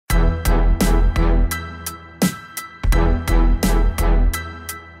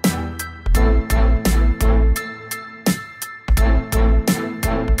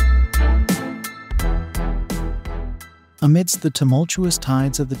Amidst the tumultuous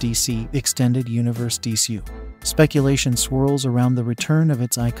tides of the DC Extended Universe DCEU, speculation swirls around the return of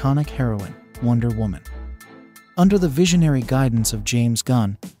its iconic heroine, Wonder Woman. Under the visionary guidance of James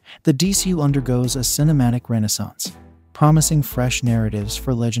Gunn, the DCEU undergoes a cinematic renaissance, promising fresh narratives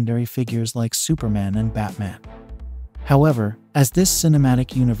for legendary figures like Superman and Batman. However, as this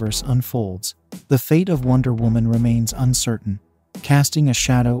cinematic universe unfolds, the fate of Wonder Woman remains uncertain, casting a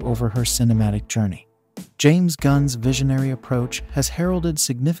shadow over her cinematic journey. James Gunn's visionary approach has heralded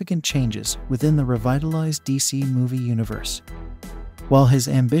significant changes within the revitalized DC movie universe. While his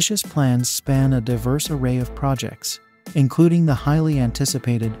ambitious plans span a diverse array of projects, including the highly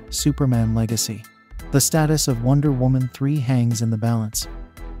anticipated Superman legacy, the status of Wonder Woman 3 hangs in the balance.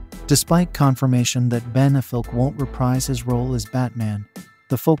 Despite confirmation that Ben Affleck won't reprise his role as Batman,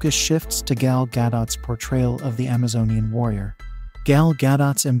 the focus shifts to Gal Gadot's portrayal of the Amazonian warrior. Gal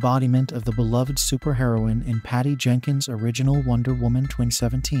Gadot's embodiment of the beloved superheroine in Patty Jenkins' original Wonder Woman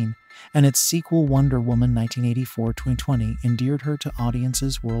 2017 and its sequel Wonder Woman 1984-2020 endeared her to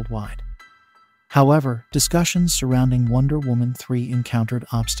audiences worldwide. However, discussions surrounding Wonder Woman 3 encountered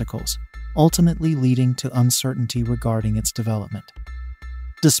obstacles, ultimately leading to uncertainty regarding its development.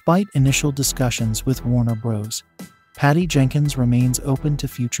 Despite initial discussions with Warner Bros., Patty Jenkins remains open to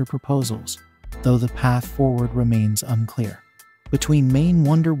future proposals, though the path forward remains unclear. Between main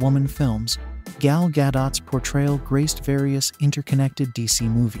Wonder Woman films, Gal Gadot's portrayal graced various interconnected DC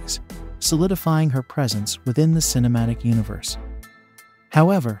movies, solidifying her presence within the cinematic universe.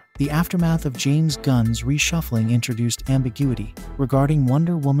 However, the aftermath of James Gunn's reshuffling introduced ambiguity regarding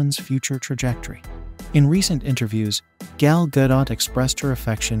Wonder Woman's future trajectory. In recent interviews, Gal Gadot expressed her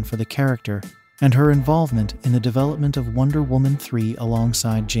affection for the character and her involvement in the development of Wonder Woman 3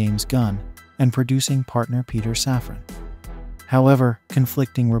 alongside James Gunn and producing partner Peter Safran. However,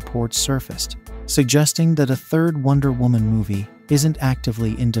 conflicting reports surfaced, suggesting that a third Wonder Woman movie isn't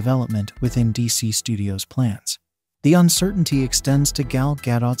actively in development within DC Studios' plans. The uncertainty extends to Gal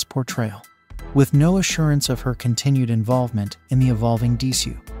Gadot's portrayal, with no assurance of her continued involvement in the evolving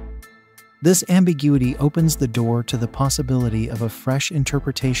DCEU. This ambiguity opens the door to the possibility of a fresh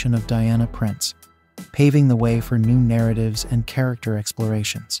interpretation of Diana Prince, paving the way for new narratives and character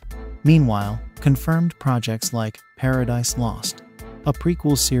explorations. Meanwhile, confirmed projects like Paradise Lost, a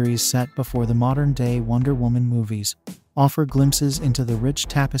prequel series set before the modern-day Wonder Woman movies, offer glimpses into the rich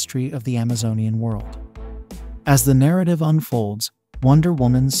tapestry of the Amazonian world. As the narrative unfolds, Wonder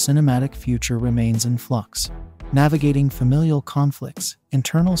Woman's cinematic future remains in flux, navigating familial conflicts,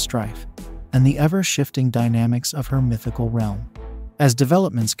 internal strife, and the ever-shifting dynamics of her mythical realm. As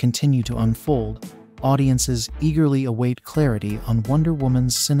developments continue to unfold, audiences eagerly await clarity on Wonder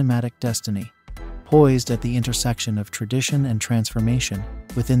Woman's cinematic destiny, poised at the intersection of tradition and transformation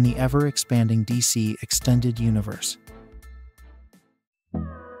within the ever-expanding DC Extended Universe.